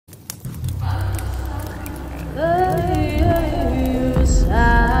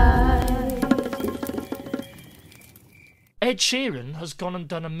Ed Sheeran has gone and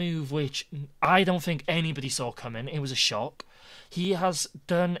done a move which I don't think anybody saw coming. It was a shock. He has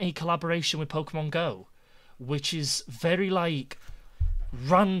done a collaboration with Pokemon Go, which is very, like,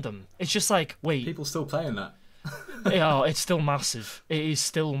 random. It's just like, wait. People still playing that. Yeah, it's still massive. It is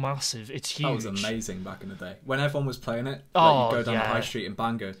still massive. It's huge. That was amazing back in the day. When everyone was playing it, oh, like, you'd go down yeah. the high street in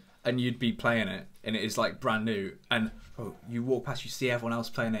Bangor, and you'd be playing it, and it is, like, brand new, and you walk past, you see everyone else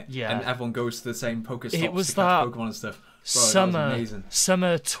playing it, yeah. and everyone goes to the same Pokestops it was to that catch Pokemon and stuff. Bro,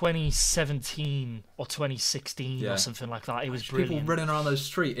 summer 2017 or 2016 or something like that. It was brilliant. People running around the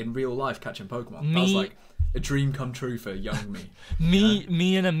street in real life catching Pokemon. That was like a dream come true for young me.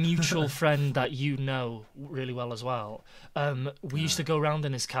 Me and a mutual friend that you know really well as well. We used to go around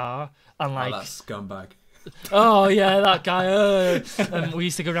in his car and like that scumbag. Oh yeah, that guy. We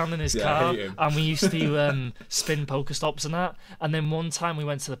used to go around in his car, I hate him. and we used to spin Pokestops and that. And then one time we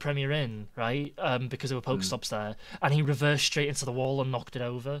went to the Premier Inn, right? Because there were Pokestops there, and he reversed straight into the wall and knocked it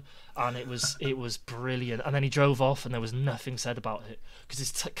over, and it was brilliant. And then he drove off, and there was nothing said about it because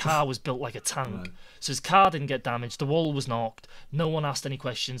his car was built like a tank, Right. so his car didn't get damaged. The wall was knocked. No one asked any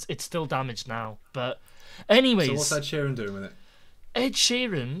questions. It's still damaged now, but anyways. So what's Ed Sheeran doing with it? Ed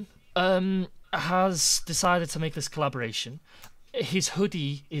Sheeran has decided to make this collaboration. His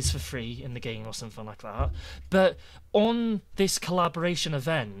hoodie is for free in the game or something like that. But on this collaboration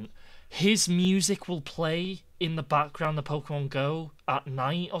event, his music will play in the background of Pokemon Go at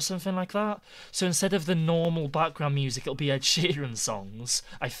night or something like that. So instead of the normal background music, it'll be Ed Sheeran songs,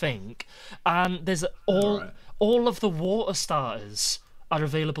 I think. And there's all of the water starters are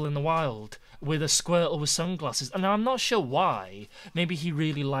available in the wild with a Squirtle with sunglasses. And I'm not sure why. Maybe he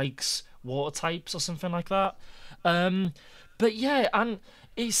really likes water types or something like that. But yeah, and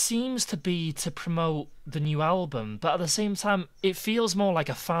it seems to be to promote the new album, but at the same time, it feels more like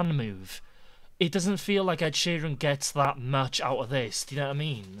a fan move. It doesn't feel like Ed Sheeran gets that much out of this. Do you know what I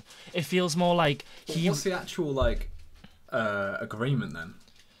mean? It feels more like he. What's the actual like agreement then?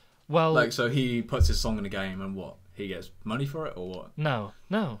 Well, like, so he puts his song in the game, and what? He gets money for it, or what? No.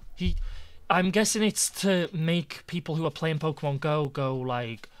 I'm guessing it's to make people who are playing Pokemon go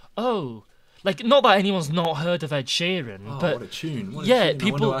like, oh, like, not that anyone's not heard of Ed Sheeran, but what a tune! What a yeah, tune.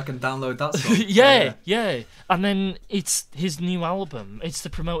 people. I wonder I can download that song. yeah, and then it's his new album. It's to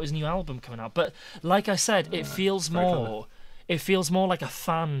promote his new album coming out. But like I said, it feels more like a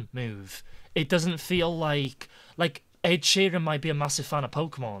fan move. It doesn't feel like Ed Sheeran might be a massive fan of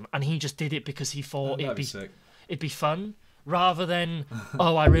Pokemon, and he just did it because he thought it'd be fun. Rather than,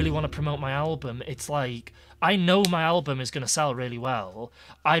 oh, I really want to promote my album. It's like, I know my album is going to sell really well.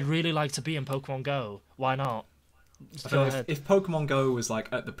 I'd really like to be in Pokemon Go. Why not? I feel like if Pokemon Go was like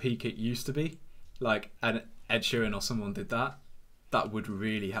at the peak it used to be, like, and Ed Sheeran or someone did that, that would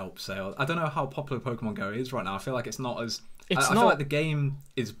really help sales. I don't know how popular Pokemon Go is right now. I feel like it's not as... I feel like the game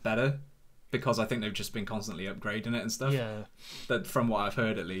is better because I think they've just been constantly upgrading it and stuff. Yeah. That, from what I've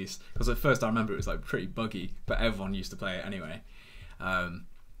heard at least. Because at first I remember it was like pretty buggy, but everyone used to play it anyway.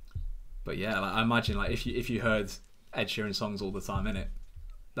 But yeah, like, I imagine like if you heard Ed Sheeran songs all the time in it,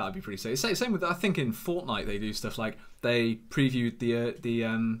 that would be pretty safe. Same with, I think in Fortnite they do stuff like they previewed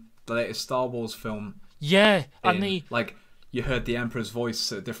the latest Star Wars film. Yeah, and they like you heard the Emperor's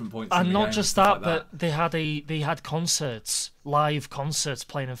voice at different points. And in the not game just and that, stuff like but they had concerts, live concerts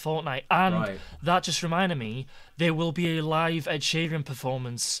playing in Fortnite, and that just reminded me there will be a live Ed Sheeran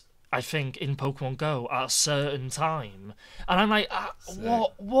performance, I think, in Pokemon Go at a certain time. And I'm like,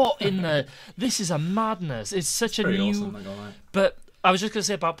 what in the... This is a madness. It's such a new... Awesome, not gonna lie. But I was just going to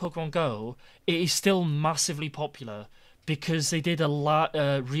say about Pokemon Go, it is still massively popular because they did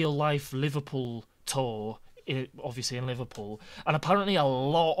a real-life Liverpool tour, obviously in Liverpool, and apparently a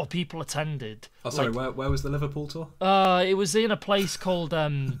lot of people attended. Oh, sorry, where was the Liverpool tour? It was in a place called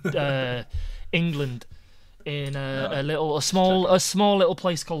England, in a small little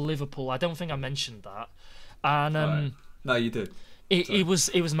place called Liverpool. I don't think I mentioned that. And no, you did. It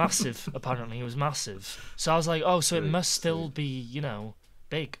was massive. Apparently, it was massive. So I was like, oh, so it must still be,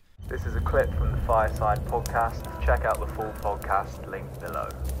 big. This is a clip from the Fireside podcast. Check out the full podcast link below.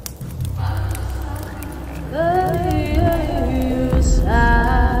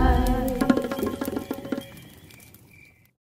 Side.